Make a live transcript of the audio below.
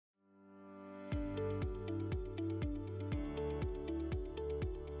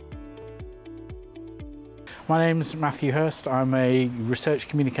My name is Matthew Hurst. I'm a research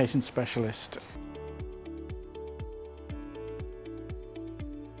communications specialist.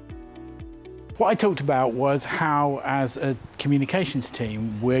 What I talked about was how, as a communications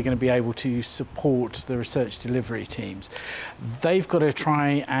team, we're going to be able to support the research delivery teams. They've got to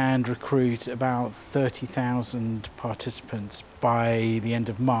try and recruit about 30,000 participants by the end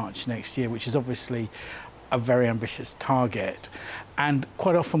of March next year, which is obviously a very ambitious target. And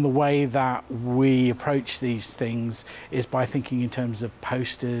quite often the way that we approach these things is by thinking in terms of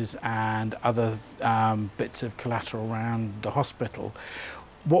posters and other bits of collateral around the hospital.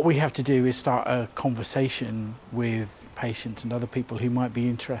 What we have to do is start a conversation with patients and other people who might be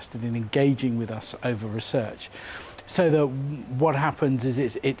interested in engaging with us over research. So that what happens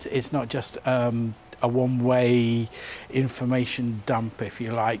is it's not just a one-way information dump, if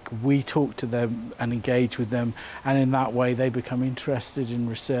you like. We talk to them and engage with them, and in that way they become interested in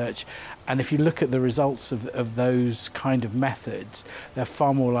research. And if you look at the results of those kind of methods, they're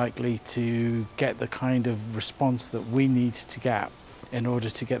far more likely to get the kind of response that we need to get in order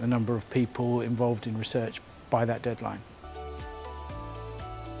to get the number of people involved in research by that deadline.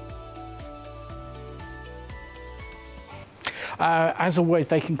 As always,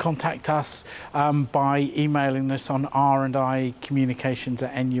 they can contact us by emailing us on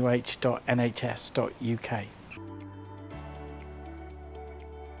r&icommunications@nuh.nhs.uk.